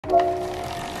We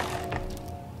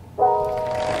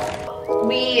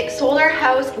sold our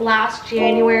house last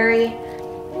January.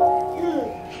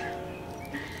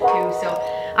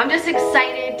 So I'm just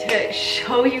excited to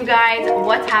show you guys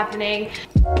what's happening.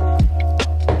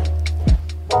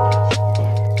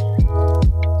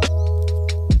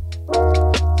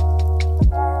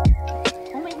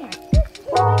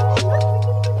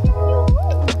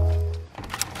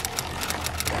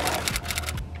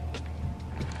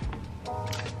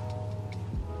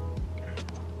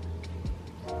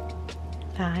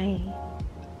 Hi.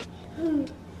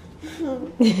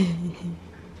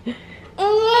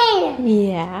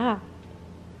 Yeah.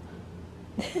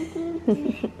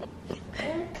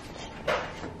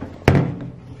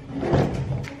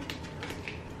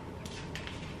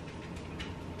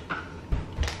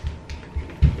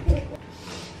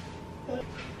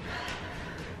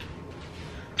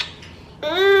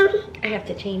 I have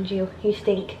to change you. You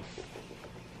stink.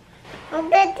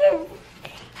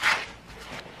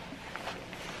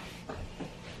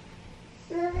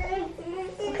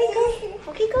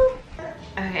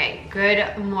 Okay,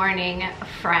 good morning,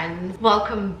 friends.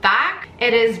 Welcome back.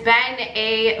 It has been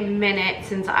a minute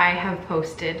since I have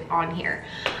posted on here.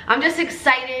 I'm just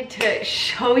excited to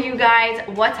show you guys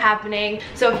what's happening.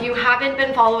 So if you haven't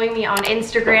been following me on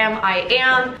Instagram, I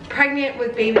am pregnant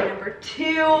with baby number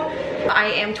 2.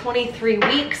 I am 23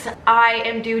 weeks. I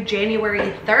am due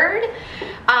January 3rd.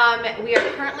 We are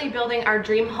currently building our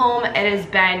dream home. It has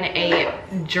been a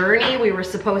journey. We were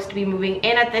supposed to be moving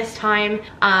in at this time,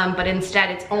 but instead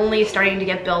it's only starting to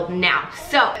get built now.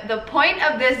 So the point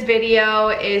of this video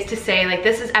is to say, like,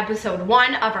 this is episode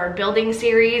 1 of our building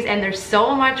series, and there's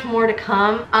so much more to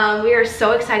come. We are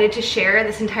so excited to share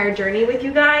this entire journey with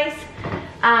you guys.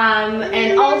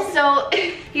 And also,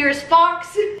 here's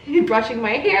Fox brushing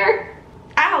my hair.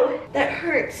 Ow, that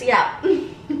hurts, yeah.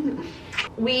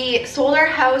 We sold our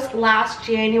house last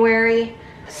January.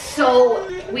 So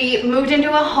we moved into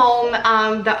a home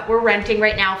that we're renting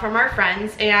right now from our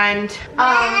friends, and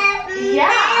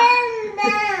yeah.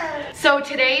 So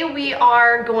today we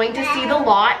are going to see the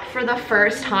lot for the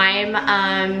first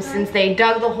time since they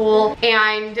dug the hole.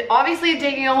 And obviously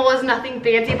digging a hole is nothing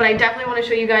fancy, but I definitely want to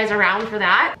show you guys around for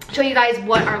that. Show you guys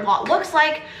what our lot looks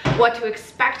like, what to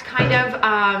expect kind of.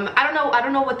 I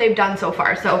don't know what they've done so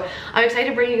far. So I'm excited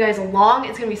to bring you guys along.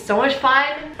 It's gonna be so much fun.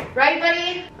 Right,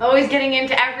 buddy? Always getting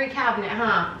into every cabinet,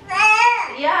 huh?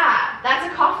 Yeah, that's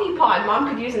a coffee pod. Mom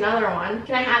could use another one.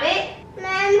 Can I have it?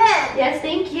 Mama. Yes,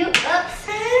 thank you. Oops.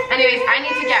 Anyways, I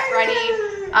need to get ready.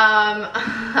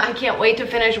 I can't wait to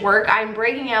finish work. I'm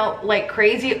breaking out like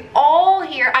crazy all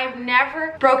here. I've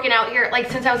never broken out here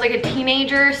like since I was like a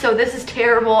teenager, so this is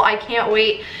terrible. I can't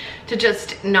wait to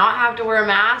just not have to wear a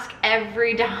mask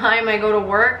every time I go to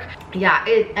work. Yeah,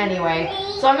 anyway,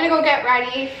 so I'm gonna go get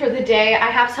ready for the day. I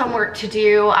have some work to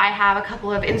do. I have a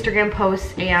couple of Instagram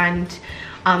posts and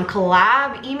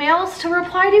collab emails to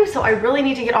reply to, so I really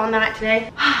need to get on that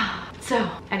today. So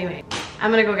anyway,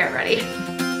 I'm gonna go get ready.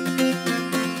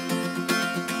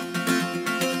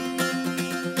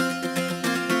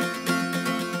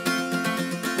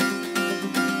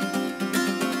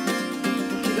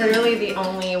 Literally the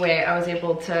only way I was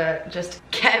able to just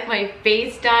get my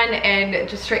face done and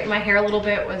just straighten my hair a little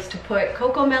bit was to put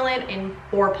Coco Melon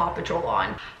or Paw Patrol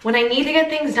on. When I need to get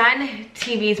things done,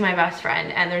 TV's my best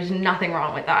friend, and there's nothing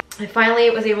wrong with that. I finally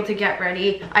was able to get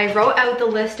ready. I wrote out the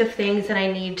list of things that I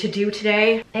need to do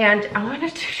today, and I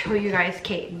wanted to show you guys,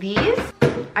 Kate, these.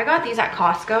 I got these at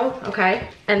Costco, okay?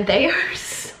 And they are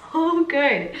so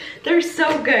good. They're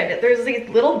so good. There's these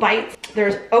little bites.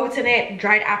 There's oats in it,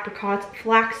 dried apricots,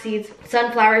 flax seeds,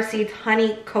 sunflower seeds,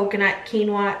 honey, coconut,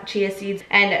 quinoa, chia seeds,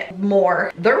 and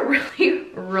more. They're really,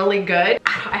 really good.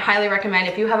 I highly recommend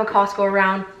if you have a Costco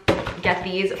around, get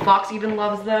these. Fox even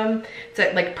loves them. It's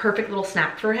a like perfect little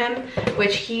snack for him,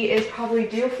 which he is probably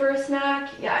due for a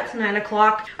snack. Yeah, it's 9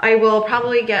 o'clock. I will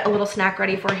probably get a little snack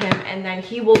ready for him, and then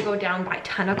he will go down by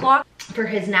 10 o'clock for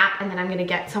his nap, and then I'm gonna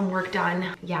get some work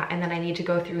done. Yeah, and then I need to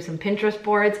go through some Pinterest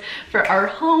boards for our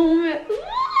home.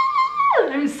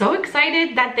 I'm so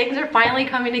excited that things are finally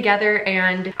coming together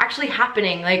and actually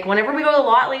happening. Like, whenever we go to the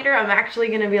lot later, I'm actually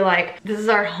gonna be like, this is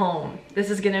our home. This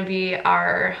is gonna be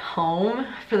our home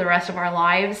for the rest of our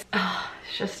lives.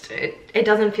 It's just, it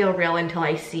doesn't feel real until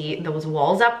I see those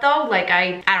walls up though. Like,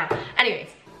 I don't know. Anyways.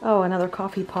 Oh, another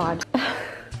coffee pod.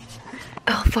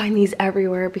 I'll find these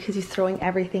everywhere because he's throwing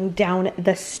everything down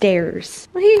the stairs.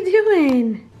 What are you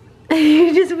doing? Are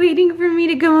you just waiting for me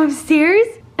to come upstairs?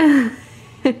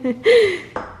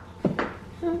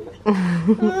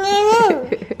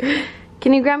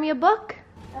 Can you grab me a book?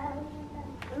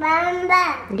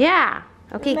 Yeah.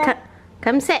 Okay,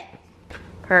 Come sit.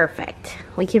 Perfect.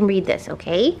 We can read this,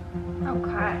 okay?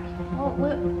 Okay. Oh,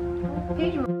 what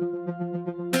page?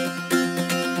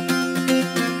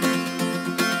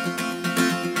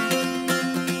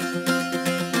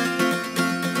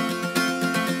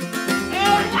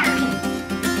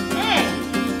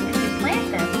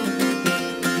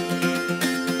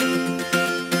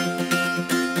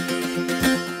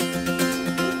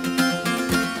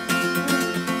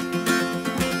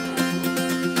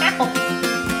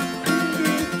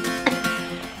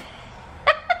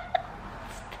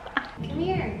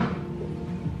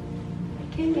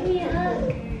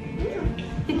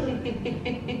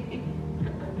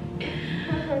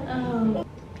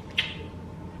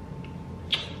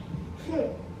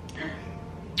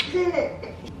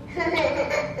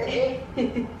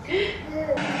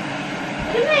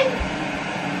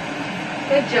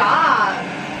 Good job.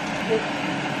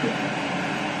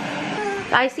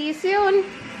 I see you soon.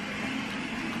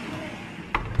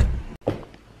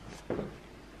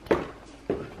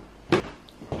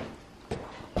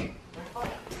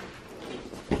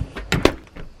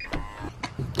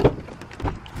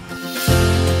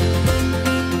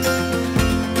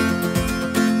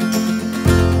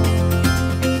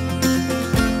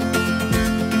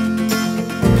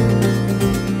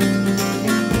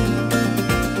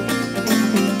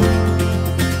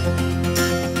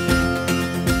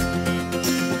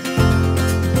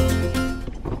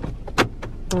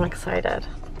 I'm excited.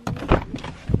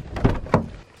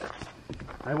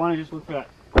 I want to just look for that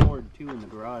cord too in the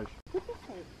garage. Look this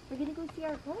way. We're gonna go see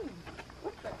our home.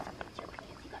 Look, that's your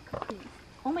plants. You got cookies.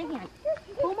 Hold my hand.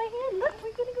 Hold my hand. Look,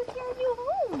 we're gonna go see our new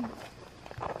home.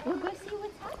 We'll go see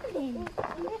what's happening.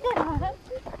 Yeah.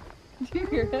 Did you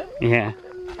hear him? Yeah.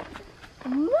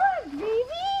 Look,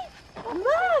 baby.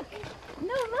 Look.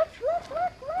 No, look.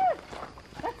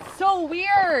 That's so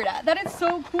weird. That is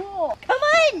so cool. Come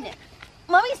on.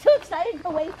 Mommy's so excited to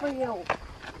wait for you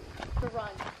to run.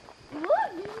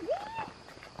 Look, baby.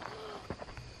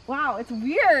 Wow, it's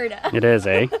weird. It is,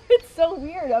 eh? It's so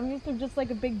weird. I'm used to just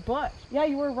like a big bush. Yeah,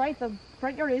 you were right. The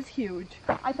front yard is huge.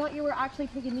 I thought you were actually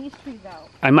taking these trees out.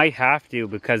 I might have to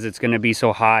because it's going to be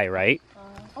so high, right?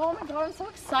 Oh my god, I'm so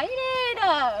excited.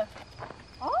 Oh.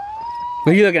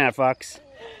 What are you looking at, Fox?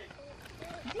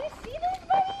 Do you see this,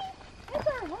 buddy? It's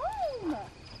our home.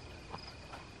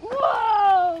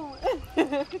 Whoa.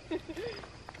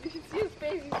 You should see his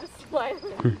face. He's just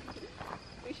smiling.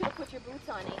 We should have put your boots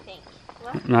on, I think.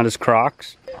 What? Not as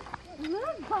Crocs.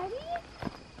 Look, buddy.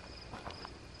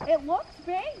 It looks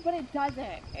big, but it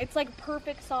doesn't. It's like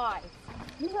perfect size.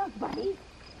 Look, buddy.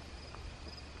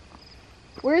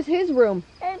 Where's his room?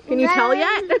 Can you tell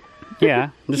yet? Yeah,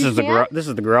 this is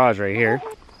the garage right here.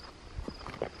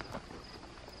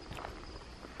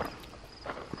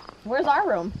 Where's our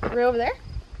room? Right over there?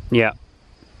 Yeah.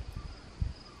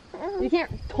 You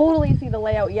can't totally see the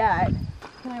layout yet.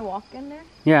 Can I walk in there?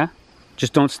 Yeah.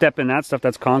 Just don't step in that stuff.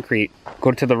 That's concrete.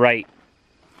 Go to the right.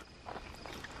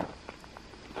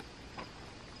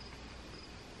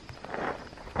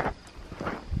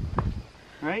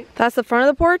 Right? That's the front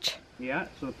of the porch? Yeah.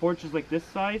 So the porch is like this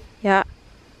size. Yeah.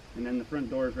 And then the front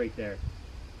door is right there.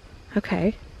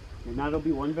 Okay. And that'll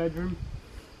be one bedroom.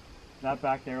 That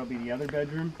back there will be the other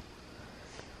bedroom.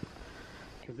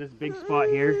 Because this big spot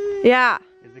here Yeah.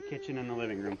 is the kitchen and the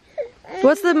living room.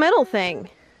 What's the middle thing?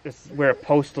 This is where a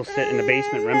post will sit in the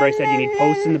basement. Remember I said you need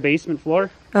posts in the basement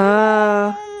floor?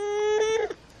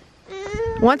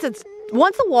 Once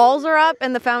the walls are up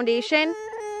and the foundation.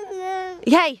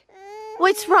 Hey,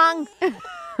 what's wrong?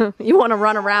 You want to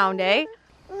run around, eh?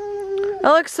 That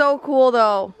looks so cool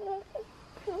though.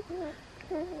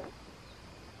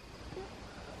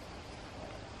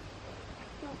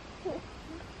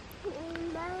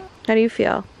 How do you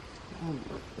feel?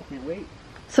 Can't wait.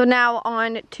 So now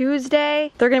on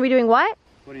Tuesday, they're gonna be doing what?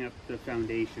 Putting up the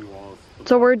foundation walls.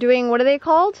 So we're doing, what are they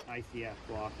called? ICF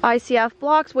blocks. ICF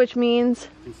blocks, which means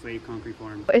Enslaved concrete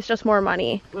forms. it's just more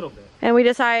money. A little bit. And we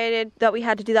decided that we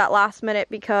had to do that last minute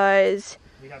because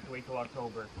We have to wait till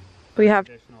October. we have,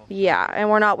 Additional. yeah, and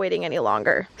we're not waiting any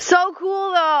longer. So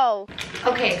cool though.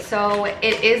 Okay, so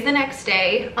it is the next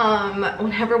day.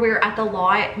 Whenever we were at the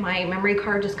lot, my memory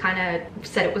card just kind of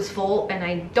said it was full and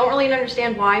I don't really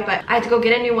understand why, but I had to go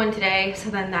get a new one today, so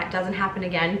then that doesn't happen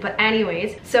again. But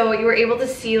anyways, so you were able to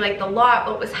see like the lot,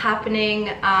 what was happening.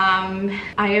 I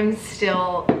am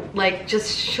still like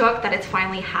just shook that it's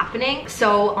finally happening.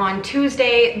 So on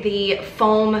Tuesday, the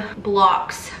foam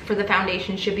blocks for the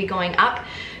foundation should be going up.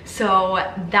 So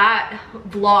that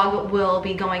vlog will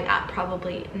be going up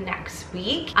probably next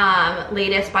week,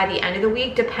 latest by the end of the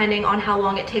week, depending on how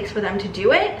long it takes for them to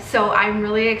do it. So I'm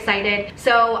really excited.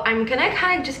 So I'm gonna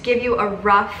kind of just give you a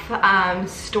rough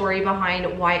story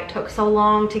behind why it took so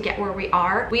long to get where we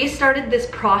are. We started this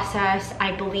process,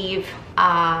 I believe,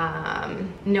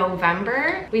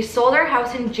 November. We sold our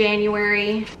house in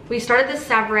January. We started the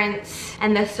severance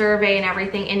and the survey and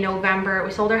everything in November.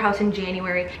 We sold our house in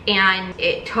January, and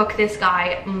it took this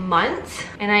guy months,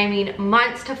 and I mean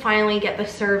months, to finally get the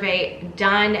survey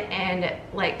done and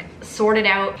like sorted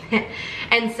out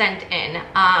and sent in.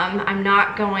 I'm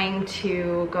not going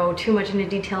to go too much into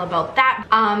detail about that.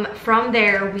 From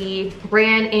there we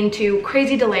ran into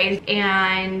crazy delays,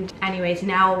 and anyways,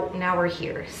 now we're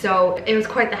here. So it was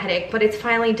quite the headache, but it's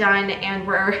finally done, and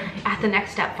we're at the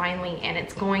next step finally, and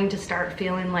it's going to start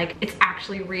feeling like it's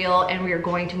actually real, and we are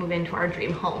going to move into our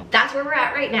dream home. That's where we're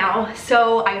at right now.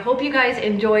 So I hope you guys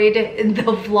enjoyed the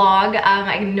vlog.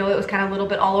 I know it was kind of a little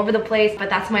bit all over the place, but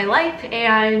that's my life.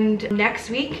 And next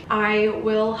week I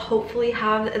will hopefully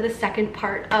have the second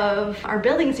part of our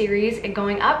building series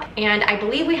going up, and I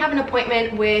believe we have an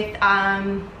appointment with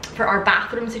for our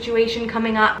bathroom situation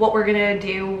coming up, what we're gonna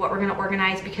do, what we're gonna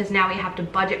organize, because now we have to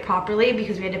budget properly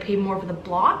because we had to pay more for the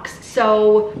blocks.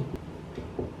 So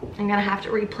I'm gonna have to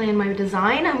replan my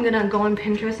design. I'm gonna go on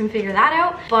Pinterest and figure that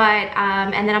out. But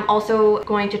and then I'm also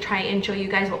going to try and show you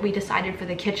guys what we decided for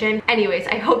the kitchen. Anyways,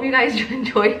 I hope you guys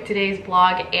enjoyed today's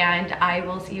vlog, and I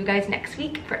will see you guys next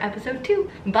week for episode 2.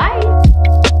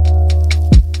 Bye.